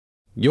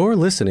You're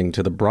listening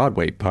to the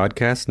Broadway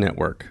Podcast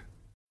Network.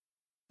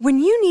 When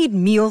you need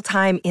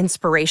mealtime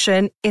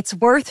inspiration, it's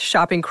worth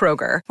shopping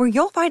Kroger, where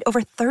you'll find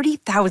over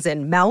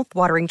 30,000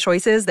 mouth-watering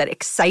choices that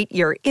excite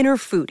your inner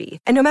foodie.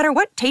 And no matter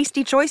what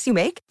tasty choice you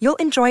make, you'll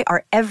enjoy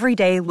our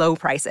everyday low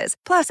prices,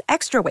 plus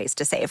extra ways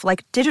to save,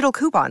 like digital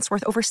coupons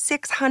worth over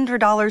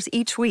 $600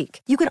 each week.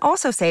 You can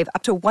also save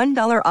up to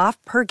 $1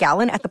 off per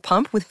gallon at the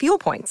pump with fuel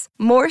points.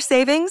 More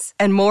savings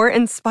and more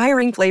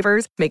inspiring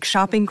flavors make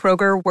shopping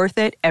Kroger worth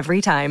it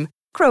every time.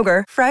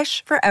 Kroger,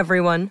 fresh for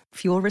everyone.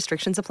 Fuel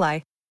restrictions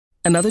apply.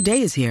 Another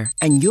day is here,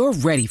 and you're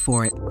ready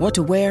for it. What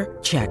to wear?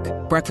 Check.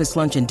 Breakfast,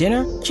 lunch, and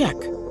dinner? Check.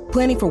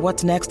 Planning for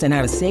what's next and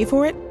how to save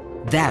for it?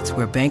 That's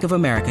where Bank of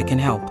America can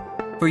help.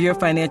 For your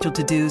financial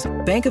to-dos,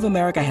 Bank of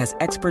America has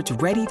experts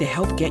ready to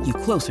help get you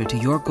closer to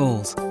your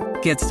goals.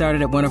 Get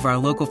started at one of our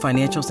local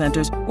financial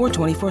centers or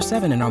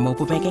 24/7 in our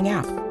mobile banking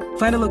app.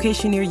 Find a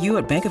location near you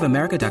at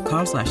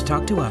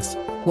bankofamerica.com/talktous.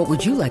 What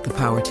would you like the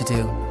power to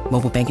do?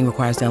 Mobile banking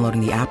requires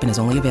downloading the app and is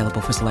only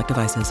available for select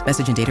devices.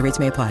 Message and data rates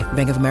may apply.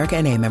 Bank of America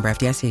N.A., member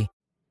FDIC.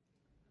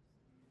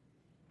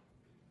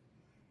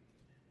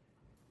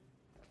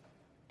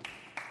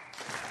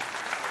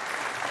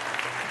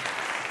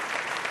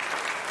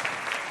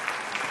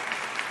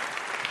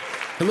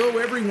 Hello,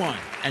 everyone,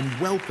 and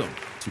welcome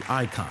to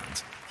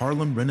Icons,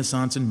 Harlem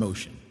Renaissance in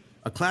Motion,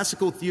 a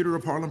classical theater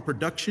of Harlem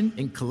production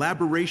in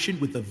collaboration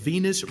with the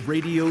Venus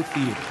Radio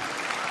Theater.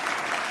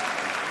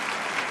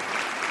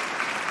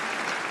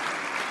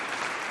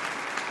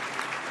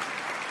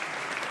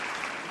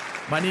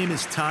 My name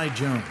is Ty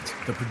Jones,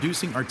 the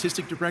producing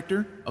artistic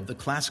director of the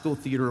Classical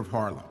Theater of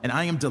Harlem, and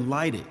I am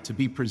delighted to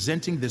be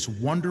presenting this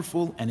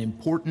wonderful and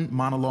important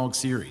monologue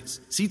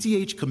series.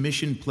 CTH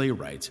commissioned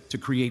playwrights to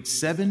create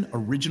 7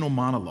 original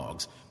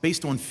monologues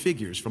based on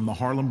figures from the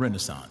Harlem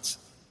Renaissance.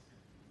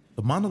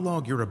 The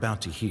monologue you're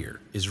about to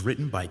hear is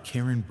written by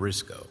Karen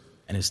Briscoe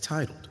and is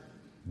titled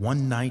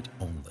One Night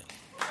Only.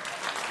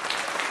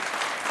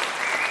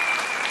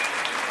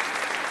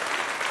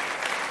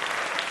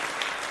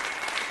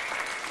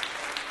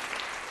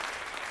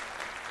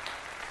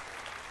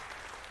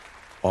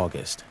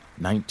 August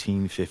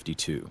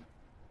 1952.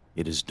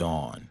 It is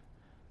dawn,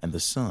 and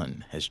the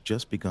sun has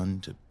just begun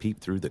to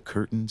peep through the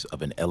curtains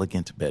of an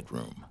elegant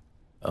bedroom.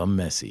 A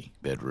messy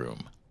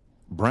bedroom.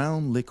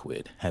 Brown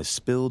liquid has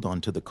spilled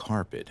onto the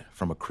carpet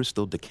from a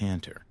crystal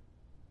decanter.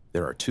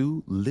 There are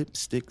 2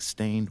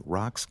 lipstick-stained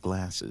rocks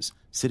glasses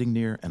sitting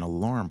near an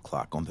alarm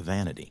clock on the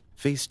vanity.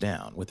 Face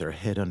down with her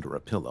head under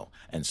a pillow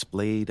and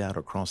splayed out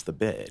across the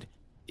bed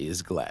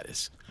is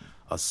Gladys,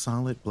 a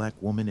solid black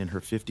woman in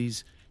her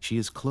 50s. She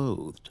is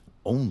clothed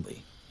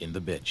only in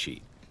the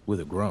bedsheet. With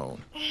a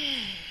groan,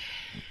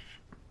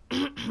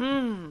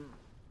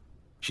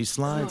 she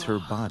slides her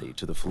body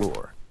to the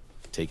floor,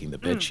 taking the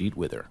bedsheet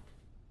with her.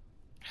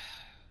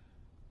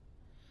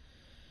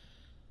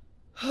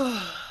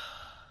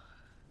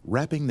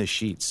 Wrapping the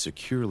sheets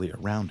securely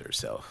around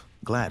herself,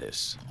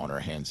 Gladys, on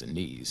her hands and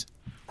knees,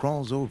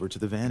 crawls over to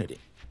the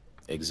vanity.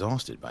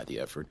 Exhausted by the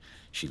effort,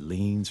 she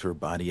leans her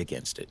body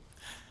against it.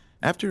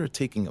 After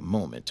taking a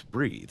moment to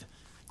breathe,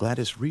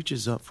 Gladys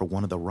reaches up for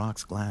one of the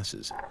rock's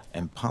glasses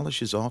and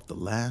polishes off the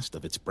last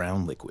of its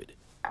brown liquid.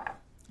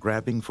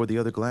 Grabbing for the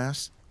other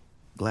glass,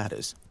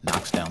 Gladys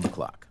knocks down the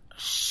clock.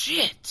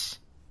 Shit!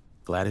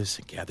 Gladys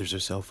gathers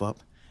herself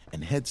up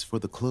and heads for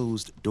the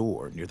closed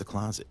door near the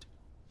closet.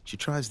 She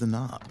tries the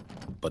knob,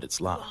 but it's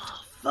locked.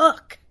 Oh,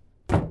 fuck!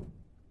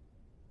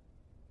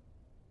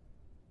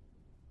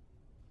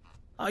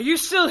 Are you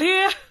still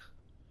here?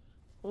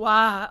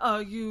 Why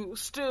are you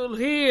still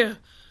here?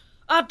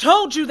 I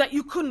told you that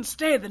you couldn't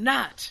stay the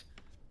night.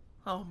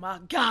 Oh, my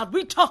God,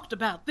 we talked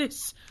about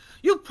this.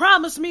 You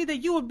promised me that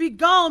you would be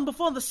gone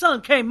before the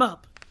sun came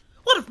up.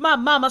 What if my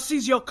mama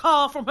sees your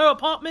car from her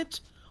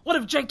apartment? What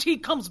if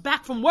JT comes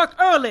back from work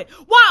early?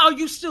 Why are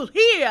you still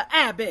here,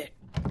 Abby?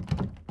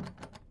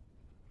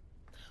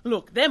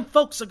 Look, them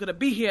folks are gonna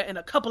be here in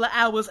a couple of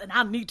hours, and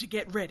I need to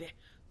get ready.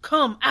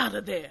 Come out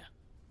of there.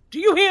 Do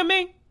you hear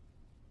me?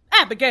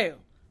 Abigail,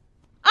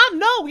 I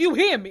know you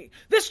hear me.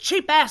 This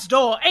cheap-ass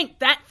door ain't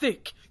that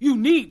thick. You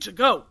need to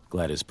go.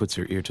 Gladys puts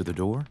her ear to the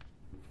door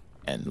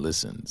and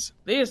listens.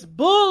 This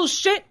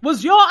bullshit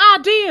was your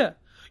idea.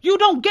 You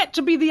don't get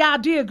to be the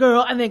idea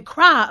girl and then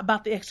cry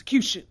about the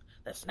execution.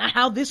 That's not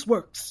how this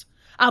works.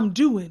 I'm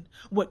doing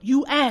what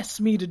you asked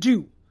me to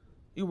do.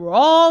 You were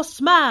all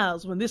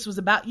smiles when this was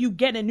about you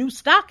getting new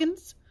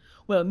stockings.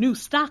 Well, new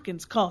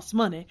stockings cost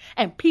money,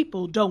 and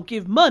people don't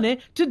give money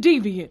to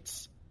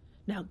deviants.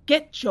 Now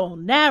get your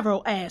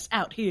narrow ass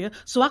out here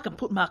so I can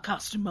put my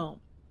costume on.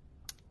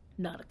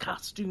 Not a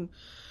costume.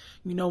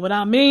 You know what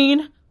I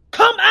mean?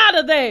 Come out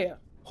of there!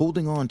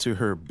 Holding on to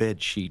her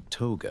bedsheet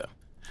toga,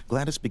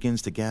 Gladys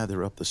begins to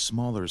gather up the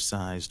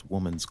smaller-sized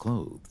woman's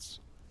clothes.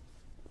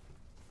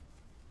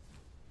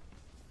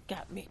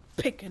 Got me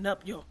picking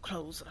up your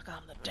clothes like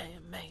I'm the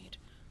damn maid.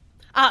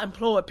 I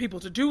employ people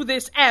to do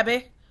this,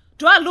 Abby.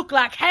 Do I look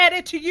like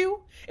Hattie to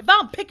you? If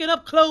I'm picking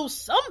up clothes,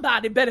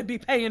 somebody better be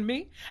paying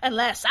me. And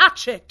last I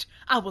checked,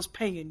 I was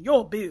paying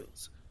your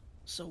bills.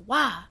 So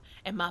why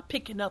am I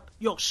picking up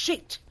your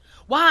shit?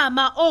 Why am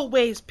I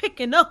always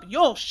picking up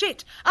your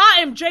shit? I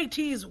am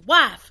JT's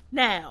wife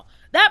now.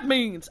 That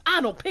means I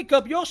don't pick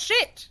up your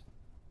shit.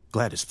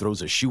 Gladys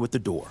throws a shoe at the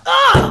door.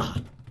 Ah!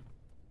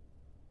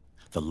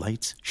 The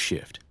lights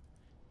shift.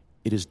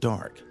 It is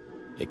dark,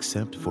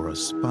 except for a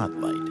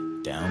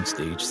spotlight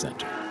downstage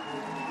center.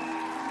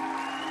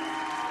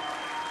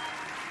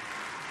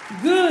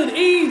 Good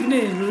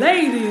evening,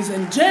 ladies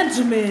and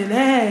gentlemen,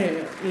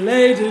 and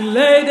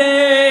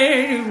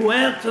lady,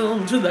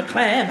 welcome to the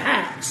Clam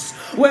House,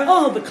 where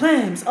all the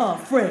clams are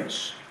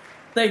fresh.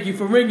 Thank you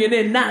for ringing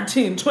in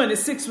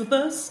 1926 with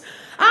us.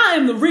 I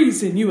am the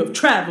reason you have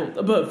traveled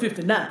above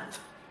 59th.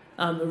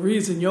 I'm the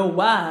reason your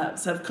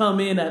wives have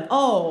come in at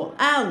all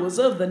hours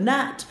of the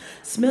night,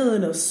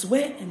 smelling of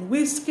sweat and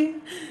whiskey.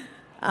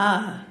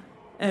 I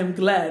am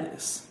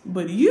Gladys,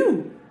 but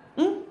you,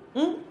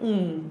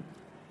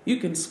 you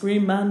can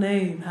scream my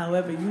name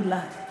however you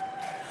like.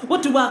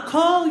 What do I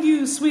call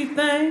you, sweet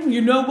thing?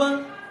 You know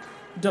what?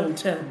 Don't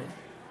tell me.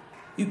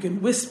 You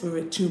can whisper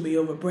it to me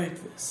over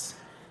breakfast.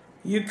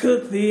 You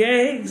cook the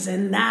eggs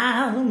and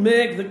I'll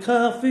make the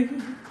coffee.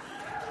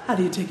 How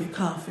do you take your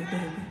coffee,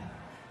 baby?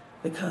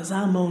 Because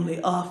I'm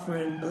only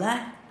offering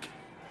black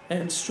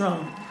and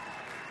strong.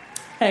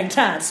 Hang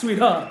tight,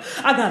 sweetheart.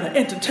 I gotta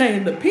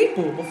entertain the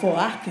people before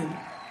I can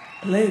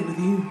play with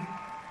you.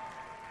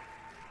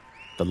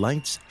 The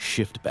lights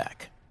shift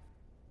back.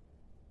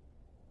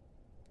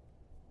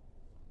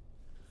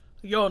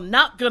 You're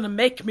not gonna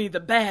make me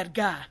the bad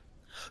guy.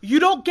 You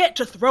don't get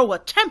to throw a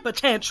temper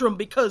tantrum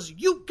because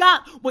you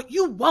got what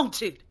you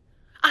wanted.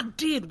 I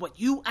did what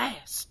you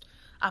asked.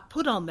 I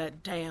put on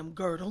that damn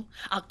girdle,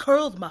 I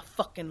curled my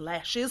fucking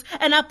lashes,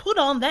 and I put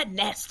on that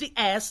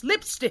nasty-ass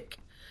lipstick.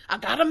 I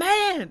got a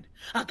man.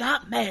 I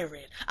got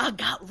married. I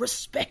got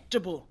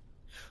respectable.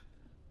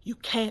 You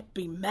can't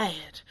be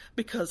mad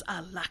because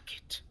I like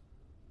it.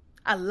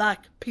 I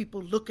like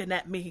people looking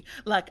at me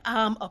like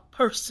I'm a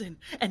person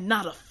and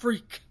not a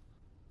freak.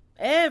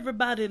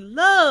 Everybody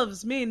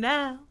loves me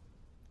now.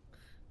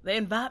 They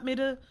invite me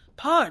to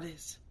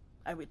parties,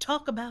 and we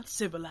talk about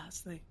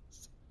civilized things.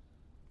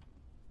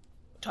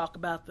 Talk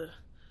about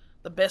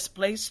the best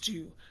place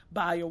to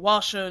buy your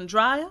washer and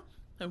dryer,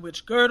 and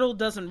which girdle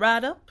doesn't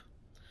ride up.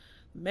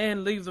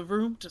 Men leave the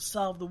room to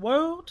solve the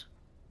world.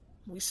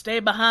 We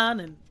stay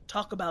behind and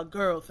talk about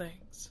girl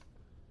things.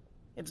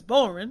 It's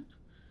boring,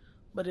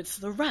 but it's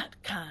the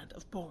right kind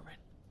of boring.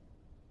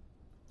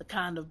 The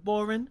kind of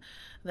boring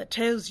that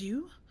tells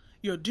you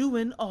you're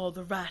doing all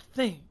the right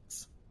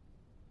things.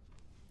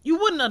 You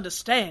wouldn't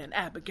understand,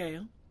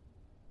 Abigail.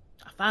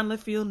 I finally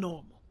feel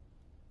normal.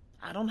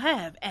 I don't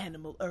have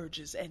animal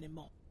urges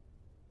anymore.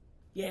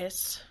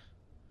 Yes,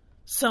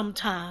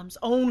 sometimes,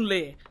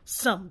 only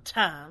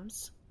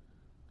sometimes,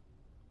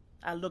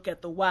 I look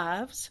at the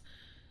wives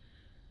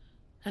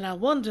and I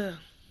wonder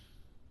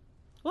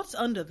what's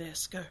under their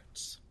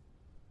skirts.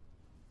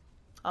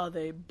 Are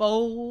they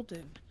bold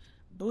and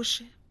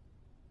bushy?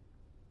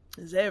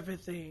 Is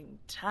everything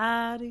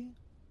tidy?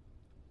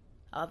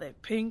 Are they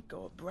pink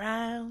or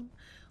brown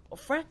or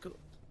freckled?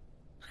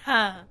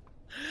 Ha!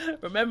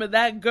 Remember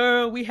that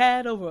girl we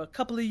had over a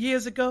couple of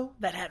years ago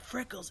that had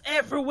freckles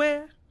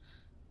everywhere?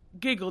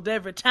 Giggled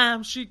every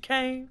time she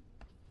came.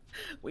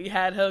 We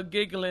had her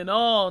giggling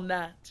all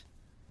night.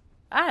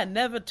 I had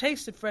never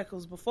tasted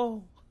freckles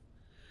before.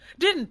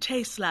 Didn't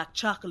taste like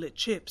chocolate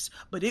chips,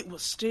 but it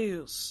was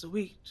still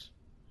sweet.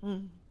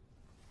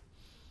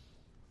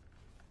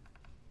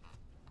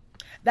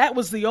 That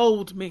was the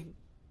old me.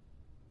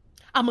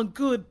 I'm a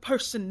good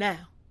person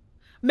now.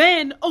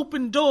 Men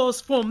open doors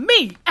for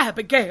me,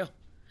 Abigail.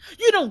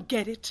 You don't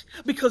get it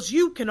because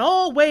you can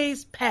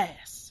always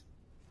pass.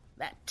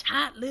 That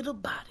tight little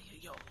body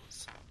of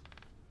yours.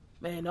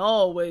 Men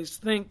always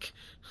think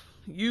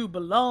you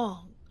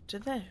belong to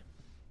them.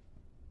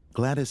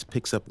 Gladys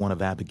picks up one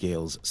of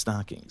Abigail's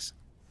stockings.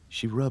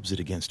 She rubs it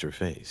against her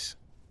face.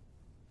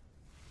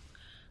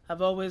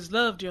 I've always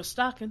loved your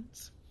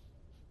stockings.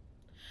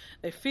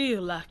 They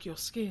feel like your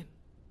skin.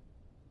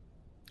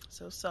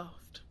 So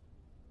soft.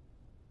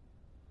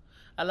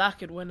 I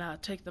like it when I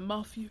take them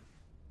off you,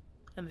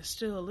 and they're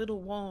still a little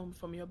warm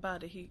from your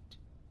body heat.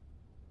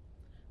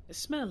 They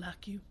smell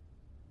like you,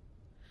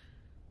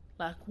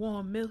 like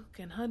warm milk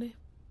and honey.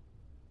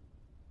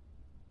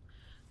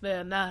 There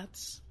are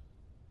nights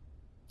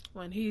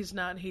when he's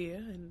not here,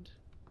 and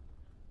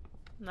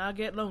I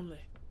get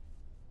lonely.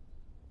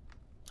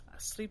 I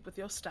sleep with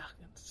your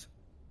stockings.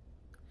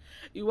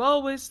 You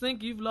always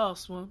think you've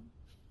lost one,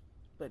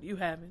 but you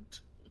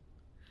haven't.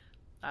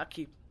 I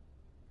keep them.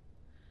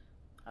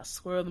 I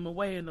squirrel them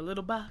away in a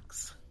little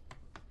box.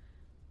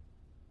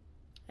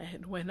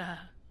 And when I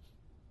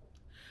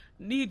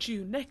need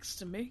you next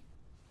to me,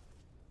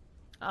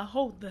 I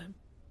hold them.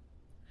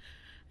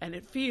 And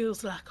it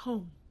feels like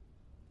home.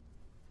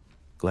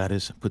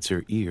 Gladys puts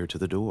her ear to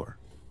the door.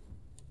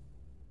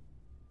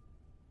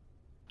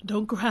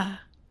 Don't cry.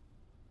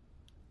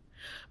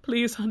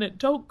 Please, honey,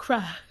 don't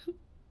cry.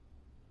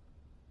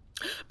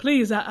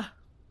 Please, I'll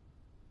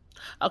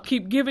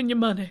keep giving you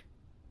money.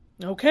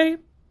 Okay?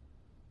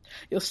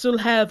 You'll still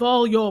have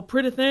all your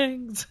pretty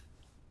things.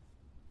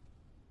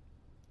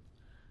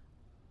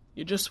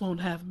 You just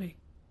won't have me.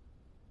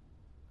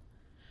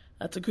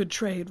 That's a good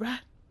trade, right?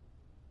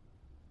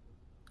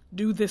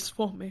 Do this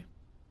for me.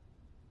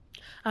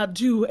 I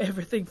do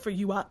everything for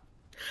you. I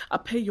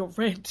pay your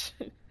rent.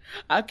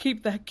 I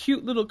keep that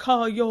cute little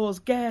car of yours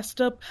gassed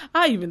up.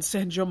 I even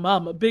send your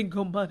mama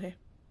bingo money.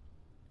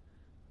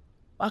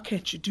 Why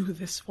can't you do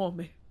this for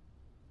me?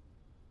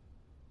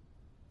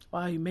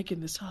 Why are you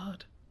making this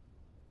hard?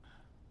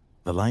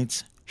 The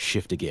lights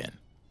shift again.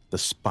 The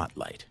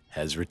spotlight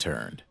has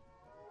returned.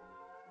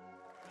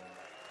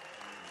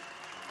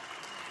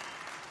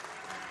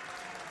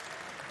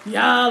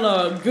 Y'all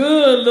are a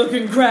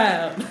good-looking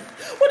crowd.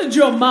 What did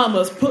your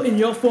mamas put in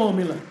your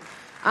formula?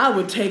 I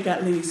would take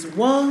at least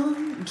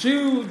 1,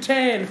 2,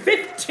 10,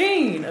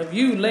 15 of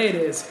you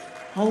ladies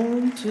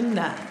home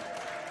tonight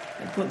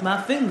and put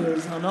my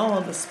fingers on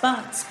all the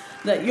spots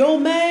that your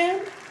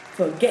man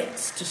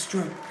forgets to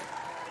stroke.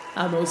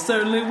 I most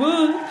certainly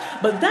would,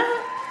 but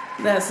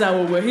that's not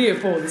what we're here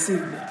for this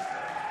evening.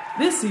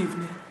 This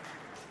evening,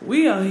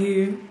 we are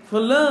here for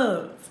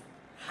love.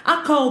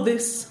 I call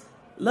this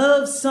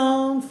Love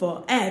Song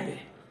for Abby,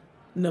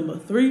 number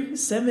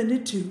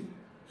 372.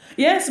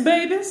 Yes,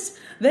 babies,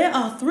 there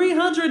are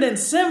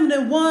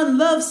 371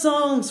 love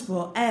songs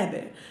for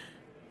Abby.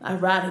 I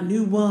write a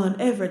new one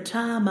every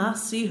time I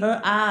see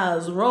her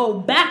eyes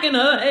roll back in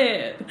her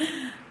head.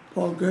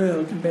 Poor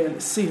girl can barely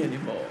see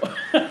anymore.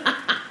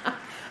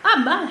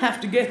 I might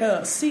have to get her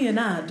a seeing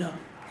eye dog.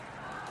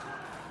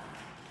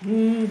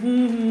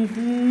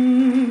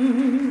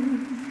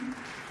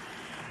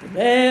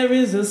 There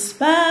is a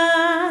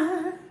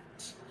spot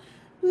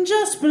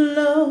just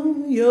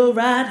below your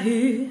right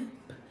hip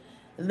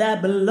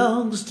that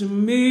belongs to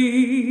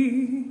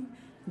me,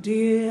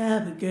 dear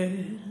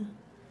Abigail.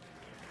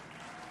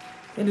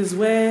 It is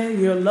where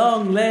your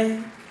long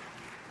leg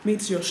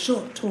meets your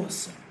short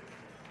torso.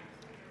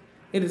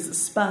 It is a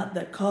spot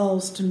that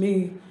calls to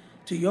me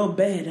to your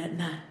bed at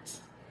night.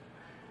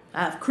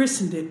 I've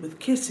christened it with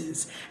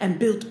kisses and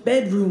built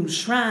bedroom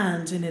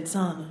shrines in its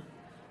honor.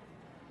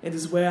 It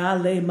is where I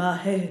lay my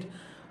head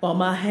while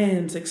my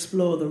hands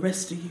explore the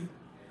rest of you,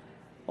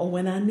 or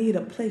when I need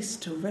a place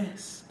to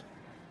rest.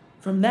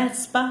 From that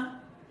spot,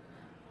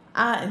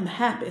 I am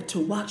happy to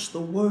watch the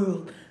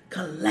world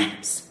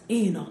collapse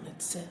in on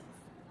itself.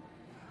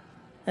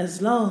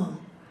 As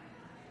long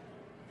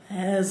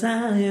as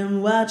I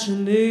am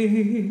watching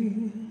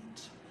it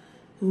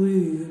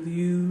with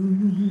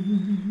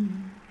you.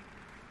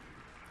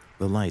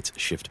 The lights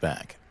shift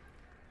back.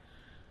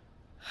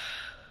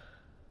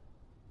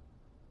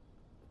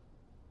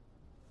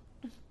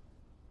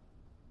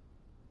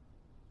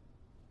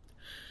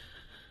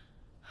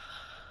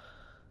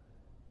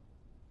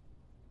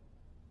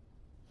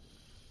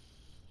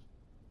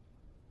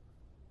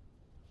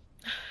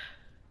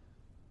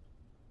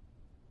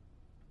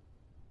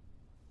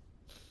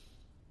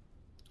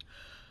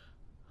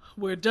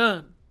 We're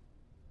done.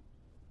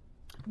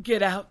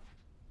 Get out.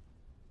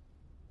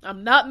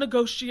 I'm not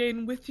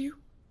negotiating with you.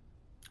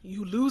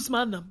 You lose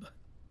my number.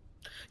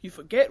 You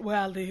forget where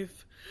I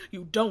live.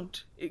 You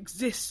don't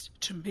exist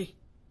to me.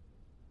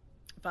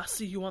 If I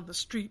see you on the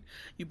street,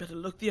 you better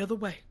look the other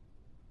way.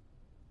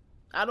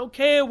 I don't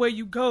care where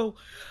you go,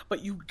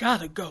 but you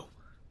gotta go.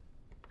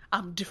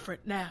 I'm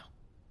different now.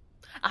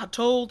 I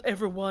told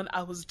everyone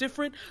I was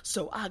different,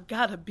 so I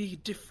gotta be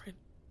different.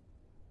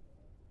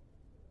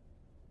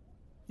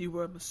 You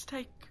were a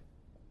mistake.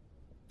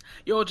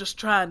 You're just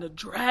trying to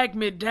drag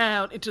me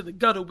down into the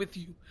gutter with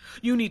you.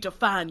 You need to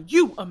find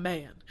you a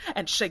man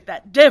and shake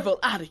that devil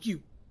out of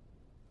you.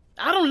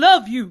 I don't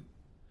love you.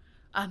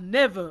 I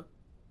never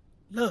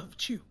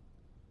loved you.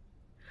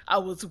 I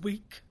was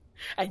weak,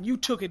 and you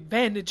took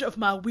advantage of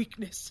my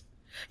weakness.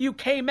 You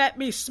came at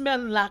me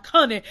smelling like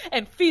honey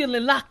and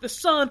feeling like the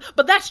sun,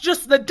 but that's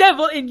just the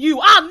devil in you.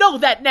 I know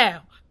that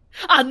now.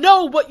 I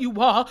know what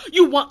you are.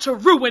 You want to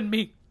ruin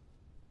me.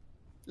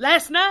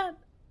 Last night,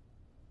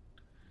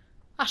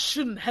 I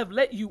shouldn't have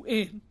let you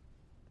in.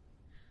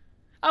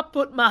 I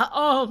put my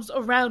arms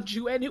around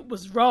you and it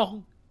was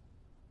wrong.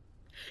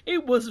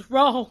 It was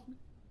wrong.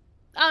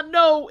 I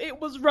know it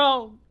was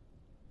wrong.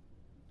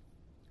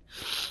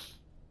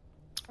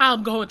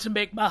 I'm going to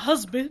make my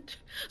husband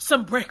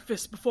some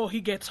breakfast before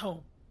he gets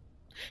home.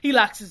 He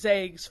likes his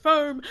eggs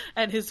firm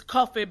and his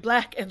coffee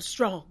black and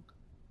strong.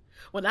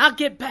 When I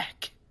get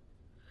back,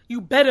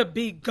 you better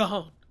be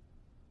gone.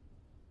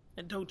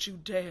 And don't you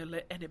dare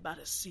let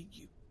anybody see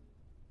you.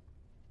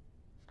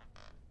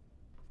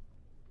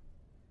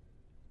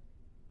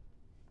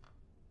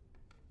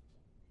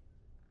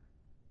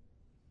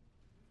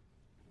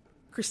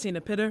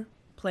 Christina Pitter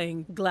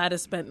playing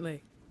Gladys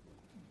Bentley.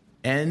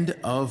 End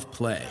of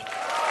play.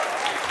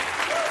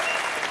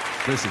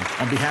 Listen,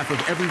 on behalf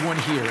of everyone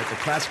here at the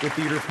Classical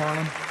Theater of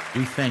Harlem,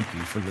 we thank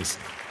you for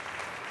listening.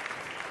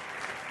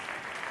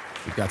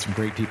 We've got some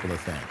great people to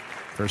thank.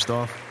 First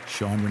off,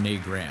 Sean Renee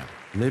Graham,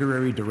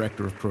 Literary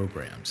Director of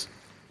Programs.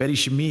 Betty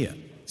Shamia,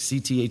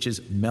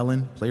 CTH's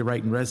Mellon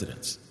Playwright in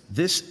Residence.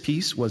 This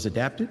piece was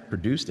adapted,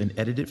 produced, and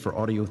edited for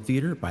audio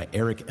theater by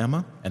Eric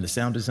Emma, and the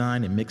sound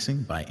design and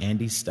mixing by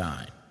Andy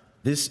Stein.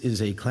 This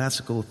is a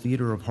classical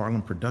Theater of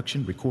Harlem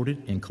production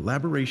recorded in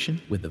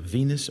collaboration with the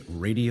Venus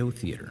Radio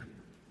Theater.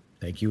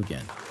 Thank you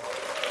again.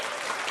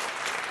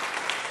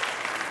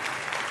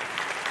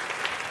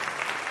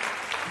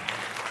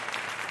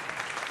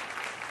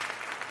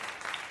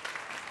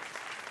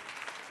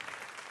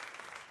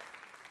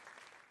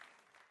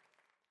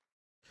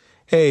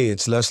 Hey,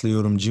 it's Leslie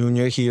Odom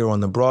Jr. here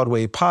on the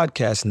Broadway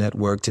Podcast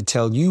Network to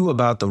tell you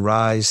about the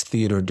Rise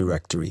Theater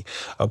Directory,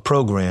 a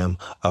program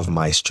of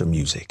Maestro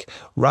Music.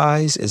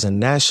 Rise is a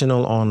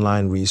national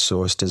online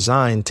resource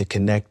designed to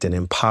connect and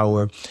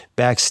empower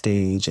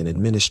backstage and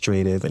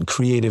administrative and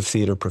creative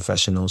theater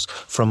professionals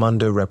from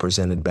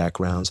underrepresented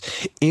backgrounds.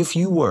 If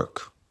you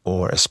work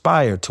or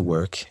aspire to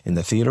work in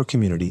the theater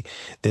community,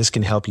 this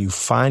can help you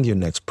find your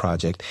next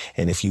project.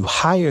 And if you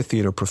hire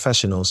theater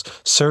professionals,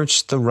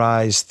 search the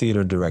Rise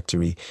Theater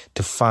Directory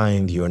to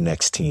find your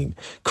next team.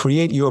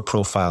 Create your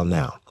profile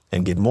now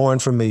and get more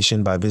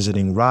information by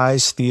visiting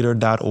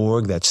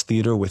risetheater.org. That's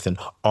theater with an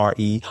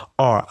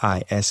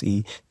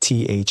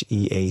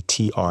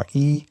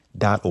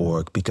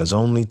risetheatre.org, because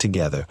only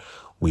together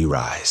we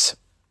rise.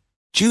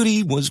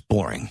 Judy was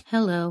boring.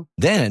 Hello.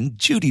 Then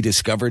Judy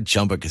discovered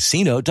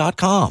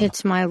ChumbaCasino.com.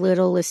 It's my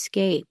little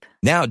escape.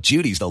 Now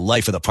Judy's the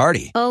life of the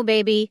party. Oh,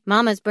 baby,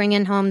 mama's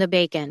bringing home the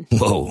bacon.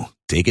 Whoa,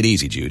 take it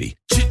easy, Judy.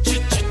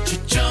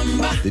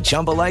 The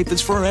Chumba life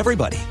is for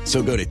everybody.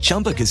 So go to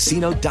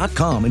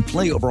ChumbaCasino.com and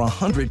play over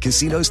 100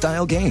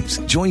 casino-style games.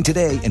 Join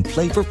today and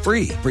play for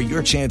free for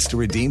your chance to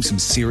redeem some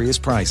serious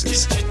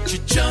prizes.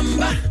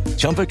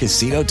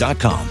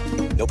 ChumbaCasino.com.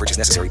 No purchase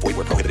necessary. Void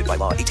where prohibited by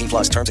law.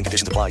 18+ terms and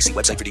conditions apply. See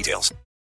website for details.